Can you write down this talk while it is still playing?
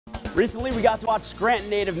Recently, we got to watch Scranton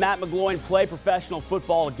native Matt McGloin play professional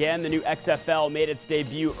football again. The new XFL made its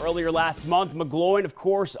debut earlier last month. McGloin, of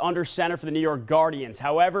course, under center for the New York Guardians.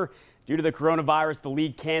 However, due to the coronavirus, the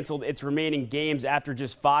league canceled its remaining games after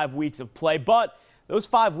just 5 weeks of play. But those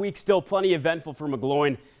 5 weeks still plenty eventful for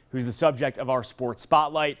McGloin, who's the subject of our sports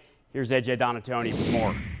spotlight. Here's AJ Donatoni with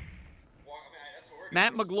more.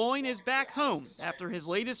 Matt McGloin is back home after his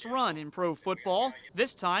latest run in pro football,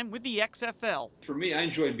 this time with the XFL. For me, I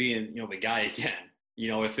enjoyed being, the guy again.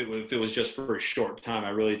 If it was just for a short time,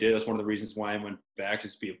 I really did. That's one of the reasons why I went back,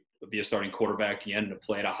 is to be a starting quarterback again and to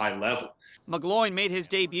play at a high level. McGloin made his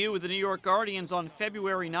debut with the New York Guardians on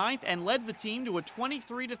February 9th and led the team to a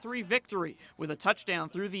 23-3 victory with a touchdown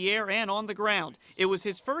through the air and on the ground. It was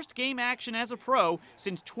his first game action as a pro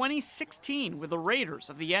since 2016 with the Raiders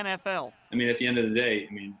of the NFL. At the end of the day,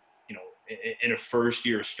 in a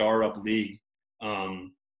first-year startup league,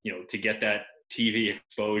 to get that TV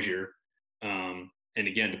exposure, and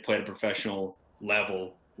again, to play at a professional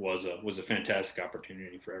level was a fantastic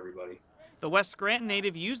opportunity for everybody. The West Scranton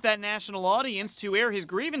native used that national audience to air his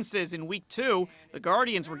grievances in Week 2. The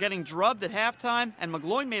Guardians were getting drubbed at halftime, and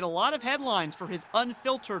McGloin made a lot of headlines for his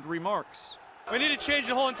unfiltered remarks. We need to change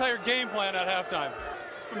the whole entire game plan at halftime.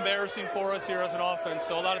 It's embarrassing for us here as an offense,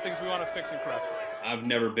 so a lot of things we want to fix and correct. I've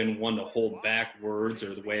never been one to hold back words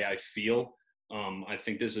or the way I feel. I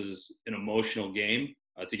think this is an emotional game.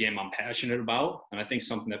 It's a game I'm passionate about, and I think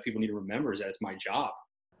something that people need to remember is that it's my job.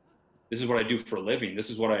 This is what I do for a living. This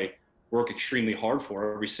is what I work extremely hard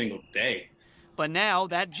for every single day. But now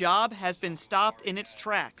that job has been stopped in its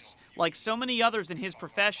tracks. Like so many others in his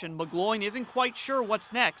profession, McGloin isn't quite sure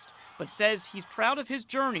what's next, but says he's proud of his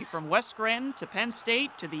journey from West Scranton to Penn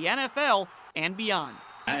State to the NFL and beyond.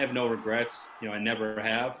 I have no regrets. I never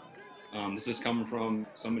have. This is coming from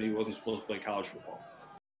somebody who wasn't supposed to play college football.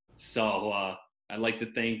 So I'd like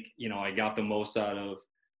to think, I got the most out of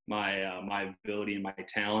my ability and my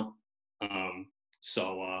talent.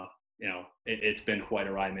 It's been quite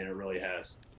a ride, man. It really has.